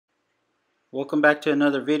Welcome back to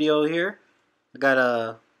another video here. I got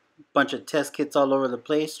a bunch of test kits all over the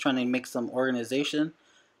place trying to make some organization.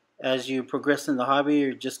 As you progress in the hobby,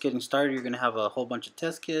 you're just getting started, you're going to have a whole bunch of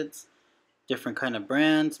test kits, different kind of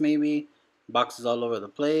brands maybe, boxes all over the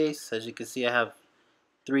place. As you can see, I have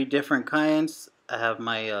 3 different kinds. I have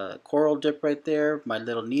my coral dip right there, my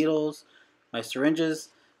little needles, my syringes,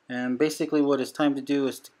 and basically what it's time to do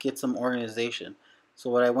is to get some organization. So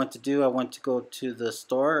what I went to do, I went to go to the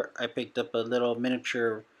store. I picked up a little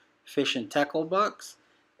miniature fish and tackle box,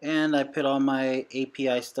 and I put all my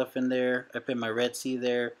API stuff in there. I put my Red Sea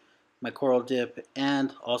there, my coral dip,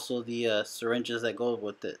 and also the syringes that go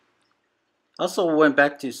with it. Also went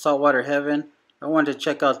back to Saltwater Heaven. I wanted to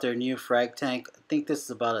check out their new frag tank. I think this is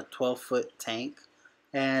about a 12-foot tank.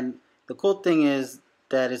 And the cool thing is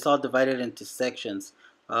that it's all divided into sections.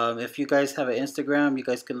 If you guys have an Instagram, you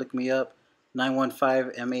guys could look me up,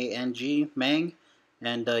 915MANG, Mang.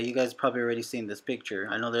 And you guys probably already seen this picture.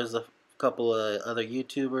 I know there's a couple of other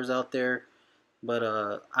YouTubers out there, but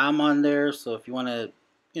I'm on there. So if you want to,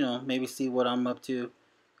 maybe see what I'm up to,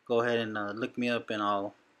 go ahead and look me up and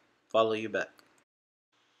I'll follow you back.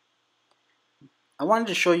 I wanted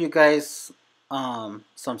to show you guys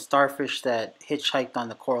some starfish that hitchhiked on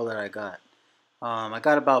the coral that I got. I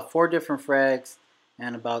got about 4 different frags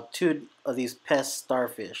and about 2 of these pest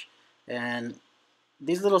starfish. And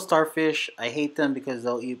these little starfish, I hate them because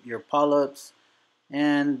they'll eat your polyps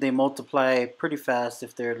and they multiply pretty fast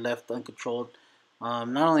if they're left uncontrolled.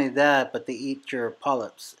 Not only that, but they eat your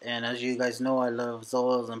polyps. And as you guys know, I love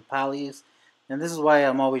zoas and pallies. And this is why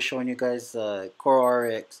I'm always showing you guys Coral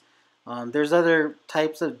RX. There's other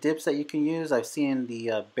types of dips that you can use. I've seen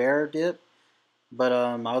the bear dip, but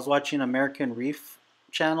I was watching American Reef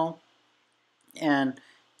channel, and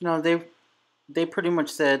they pretty much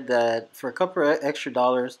said that for a couple of extra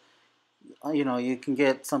dollars, you can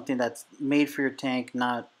get something that's made for your tank,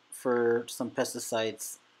 not for some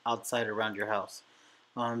pesticides outside around your house.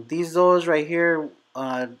 These zoas right here,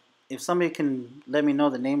 if somebody can let me know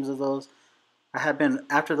the names of those, I have been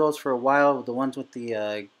after those for a while. The ones with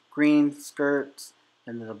the green skirts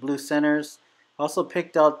and the blue centers. I also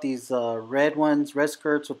picked out these red ones, red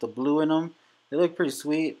skirts with the blue in them. They look pretty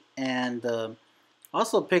sweet. And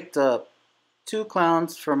also picked up 2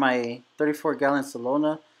 clowns for my 34-gallon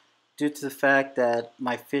Salona due to the fact that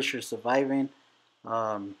my fish are surviving.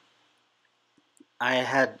 I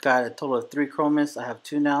had got a total of 3 chromis. I have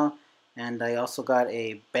 2 now. And I also got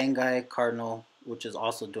a Bangai Cardinal, which is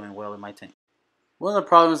also doing well in my tank. One of the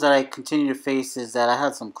problems that I continue to face is that I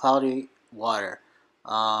had some cloudy water.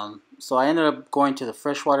 So I ended up going to the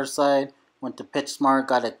freshwater side, went to PetSmart,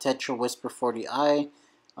 got a Tetra Whisper 40i.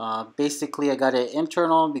 Basically, I got it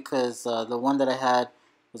internal because the one that I had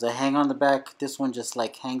was a hang on the back. This one just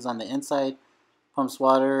like hangs on the inside, pumps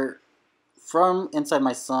water from inside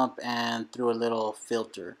my sump and through a little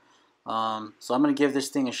filter. So I'm going to give this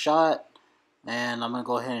thing a shot, and I'm going to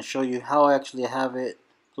go ahead and show you how I actually have it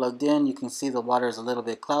plugged in. You can see the water is a little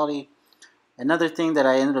bit cloudy. Another thing that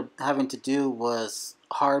I ended up having to do was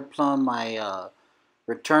hard plumb my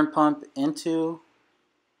return pump in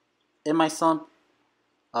my sump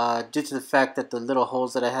due to the fact that the little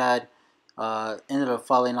holes that I had ended up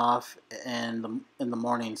falling off in the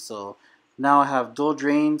morning. So now I have dual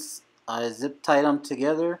drains. I zip tied them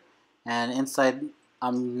together, and inside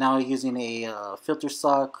I'm now using a filter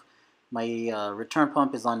sock. My return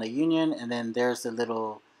pump is on the union, and then there's the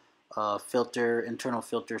little filter, internal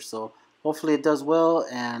filter. So hopefully it does well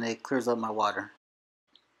and it clears up my water.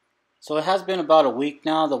 So it has been about a week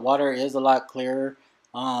now. The water is a lot clearer.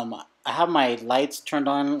 I have my lights turned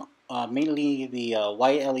on, mainly the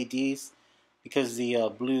white LEDs, because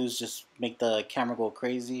the blues just make the camera go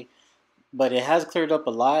crazy. But it has cleared up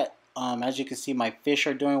a lot. As you can see, my fish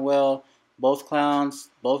are doing well. Both clowns,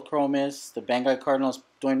 both chromis, the Bangai Cardinals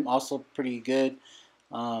doing also pretty good.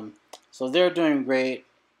 So they're doing great,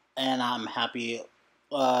 and I'm happy.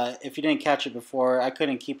 If you didn't catch it before, I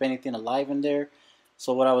couldn't keep anything alive in there.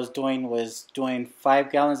 So what I was doing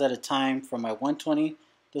 5 gallons at a time from my 120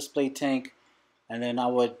 display tank, and then I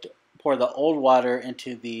would pour the old water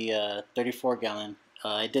into the 34 gallon.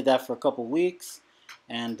 I did that for a couple weeks,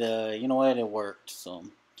 and you know what, it worked. So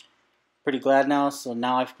pretty glad now. So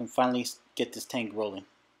now I can finally get this tank rolling.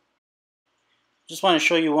 Just want to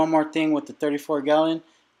show you one more thing with the 34 gallon.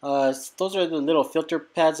 Those are the little filter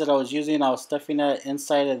pads that I was using. I was stuffing that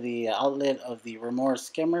inside of the outlet of the Remora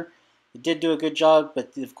skimmer. It did do a good job,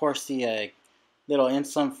 but of course the little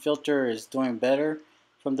in-sump filter is doing better.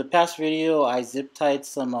 From the past video, I zip tied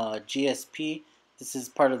some GSP. This is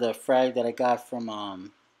part of the frag that I got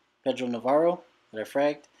from Pedro Navarro that I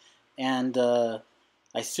fragged. And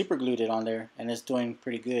I super glued it on there and it's doing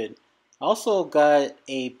pretty good. I also got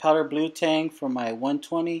a powder blue tank for my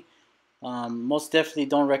 120. Most definitely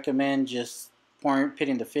don't recommend just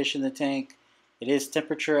putting the fish in the tank. It is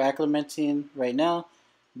temperature acclimating right now,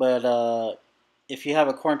 but if you have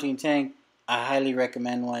a quarantine tank, I highly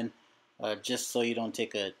recommend one, just so you don't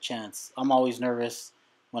take a chance. I'm always nervous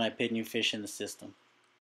when I put new fish in the system.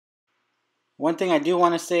 One thing I do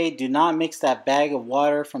want to say, do not mix that bag of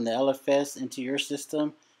water from the LFS into your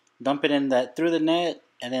system. Dump it in that through the net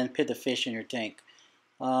and then put the fish in your tank.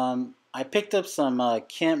 I picked up some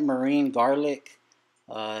Kent Marine Garlic.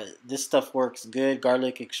 This stuff works good,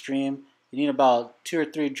 Garlic Xtreme. You need about 2 or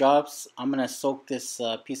 3 drops. I'm going to soak this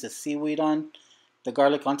piece of seaweed the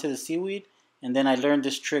garlic onto the seaweed. And then I learned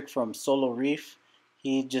this trick from Reef.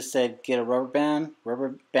 He just said get a rubber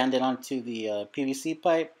band it onto the PVC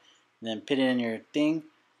pipe, and then put it in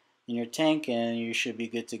your tank, and you should be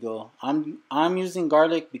good to go. I'm using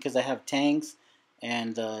garlic because I have tangs,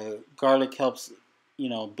 and garlic helps,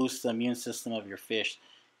 boost the immune system of your fish.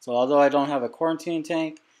 So although I don't have a quarantine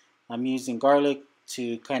tank, I'm using garlic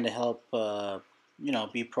to kind of help,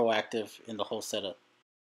 be proactive in the whole setup.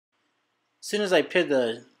 As soon as I put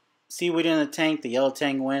the seaweed in the tank, the yellow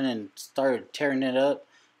tang went and started tearing it up.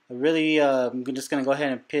 I'm just going to go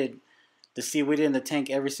ahead and put the seaweed in the tank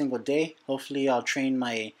every single day. Hopefully I'll train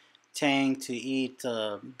my tang to eat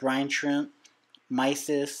brine shrimp,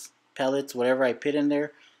 mysis, pellets, whatever I put in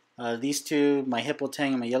there. These two, my hippo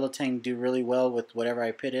tang and my yellow tang, do really well with whatever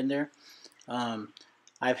I put in there.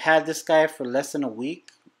 I've had this guy for less than a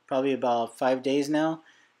week, probably about 5 days now,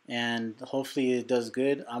 and hopefully it does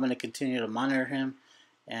good. I'm going to continue to monitor him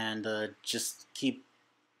and just keep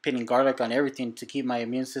putting garlic on everything to keep my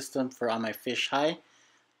immune system on my fish high.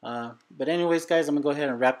 But anyways, guys, I'm going to go ahead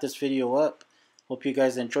and wrap this video up. Hope you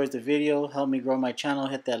guys enjoyed the video. Help me grow my channel.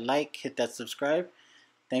 Hit that like, hit that subscribe.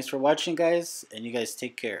 Thanks for watching, guys, and you guys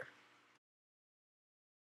take care.